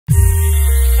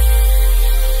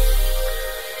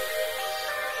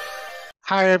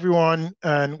Hi everyone,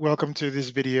 and welcome to this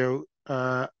video.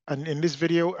 And in this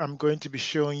video, I'm going to be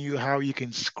showing you how you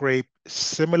can scrape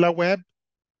similarweb,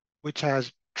 which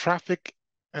has traffic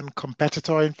and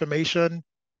competitor information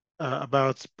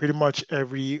about pretty much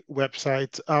every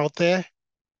website out there.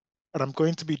 And I'm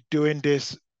going to be doing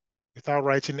this without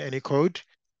writing any code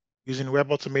using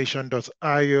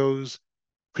webautomation.io's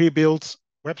pre-built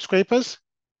web scrapers.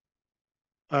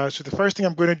 So the first thing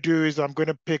I'm going to do is I'm going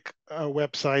to pick a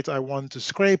website I want to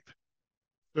scrape.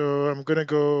 So I'm going to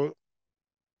go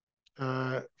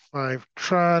uh,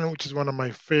 5tran, which is one of my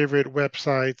favorite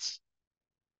websites.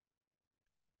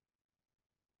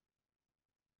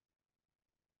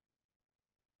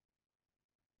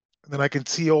 And then I can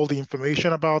see all the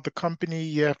information about the company,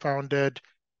 year founded,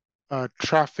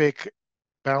 traffic,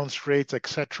 bounce rates,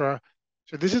 etc.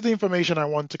 So this is the information I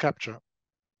want to capture.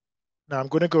 Now I'm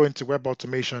going to go into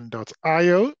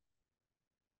webautomation.io.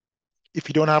 If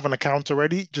you don't have an account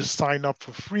already, just sign up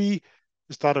for free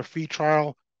to start a free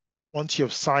trial. Once you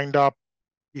have signed up,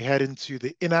 you head into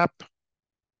the in-app.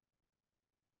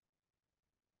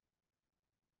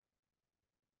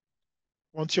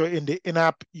 Once you're in the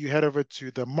in-app, you head over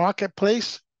to the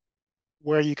marketplace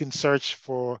where you can search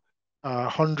for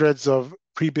hundreds of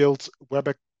pre-built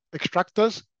web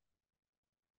extractors.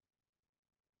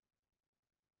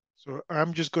 So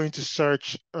I'm just going to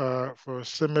search for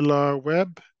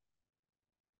similarweb.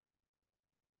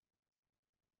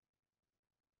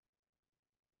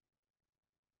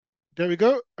 There we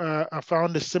go. I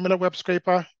found a similar web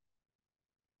scraper.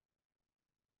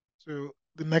 So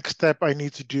the next step I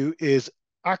need to do is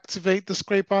activate the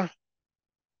scraper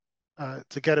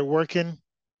to get it working.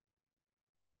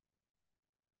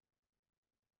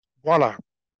 Voila.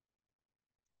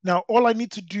 Now, all I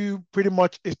need to do pretty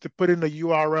much is to put in a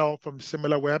URL from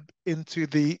SimilarWeb into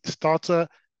the starter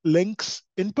links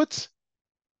inputs.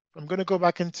 I'm going to go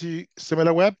back into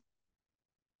SimilarWeb.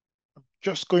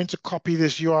 Just going to copy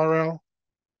this URL,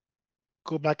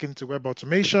 go back into web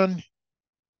automation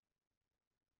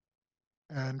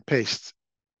and paste,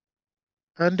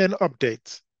 and then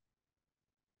update.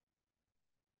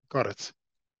 Got it.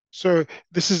 So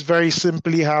this is very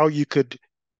simply how you could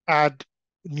add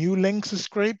new links to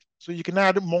scrape. So you can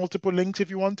add multiple links if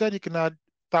you wanted. You can add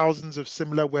thousands of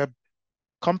similar web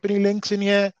company links in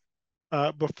here.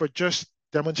 But for just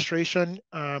demonstration,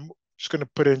 I'm just going to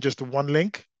put in just one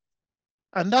link.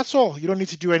 And that's all. You don't need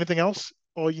to do anything else.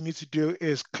 All you need to do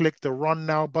is click the Run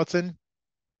Now button.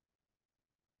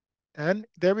 And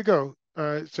there we go.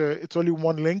 So it's only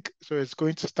one link. So it's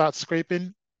going to start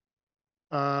scraping.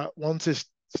 Once it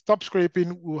stops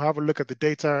scraping, we'll have a look at the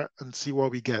data and see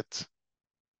what we get.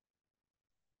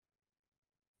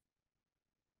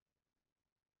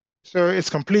 So it's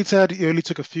completed. It only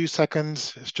took a few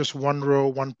seconds. It's just one row,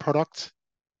 one product.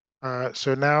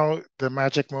 So now the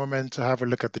magic moment to have a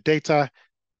look at the data.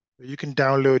 You can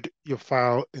download your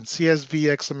file in CSV,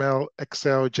 XML,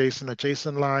 Excel, JSON, or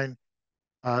JSON line.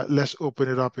 Let's open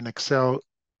it up in Excel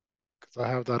because I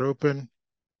have that open.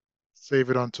 Save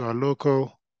it onto our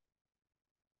local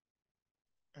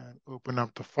and open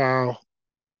up the file.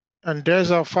 And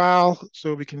there's our file.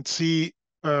 So we can see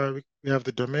we have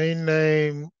the domain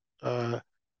name, uh,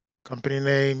 company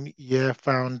name, year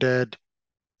founded,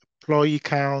 employee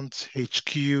count,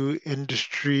 HQ,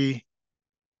 industry,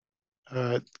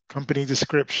 uh, company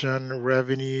description,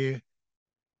 revenue,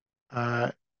 uh,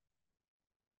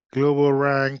 global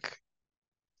rank.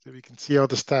 So we can see all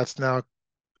the stats now.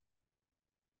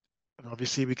 And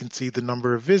obviously, we can see the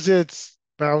number of visits,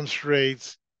 bounce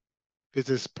rates,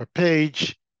 visits per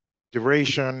page,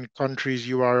 duration, countries,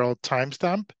 URL,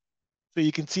 timestamp. So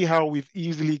you can see how we've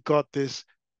easily got this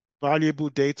valuable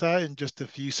data in just a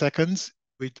few seconds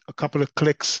with a couple of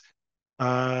clicks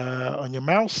on your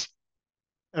mouse.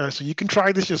 So you can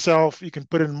try this yourself. You can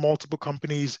put in multiple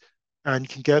companies and you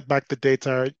can get back the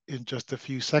data in just a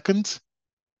few seconds.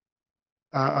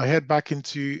 I head back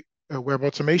into web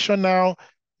automation now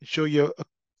and show you a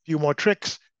few more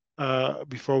tricks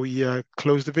before we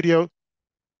close the video.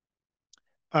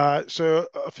 So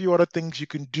a few other things you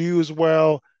can do as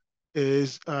well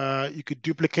is you could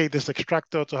duplicate this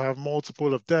extractor to have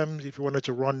multiple of them if you wanted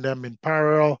to run them in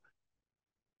parallel.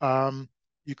 Um,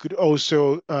 you could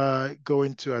also go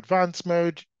into advanced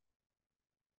mode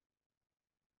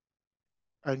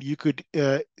and you could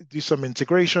do some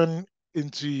integration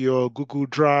into your Google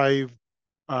Drive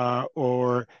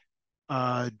or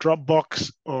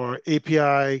Dropbox or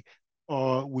API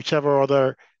or whichever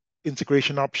other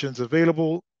integration options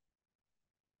available.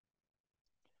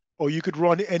 Or you could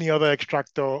run any other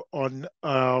extractor on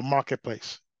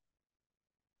Marketplace.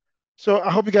 So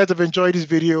I hope you guys have enjoyed this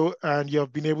video and you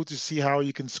have been able to see how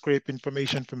you can scrape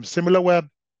information from similarweb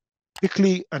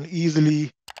quickly and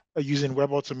easily using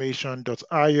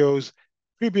webautomation.io's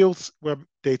pre-built web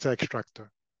data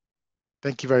extractor.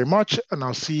 Thank you very much, and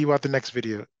I'll see you at the next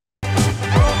video.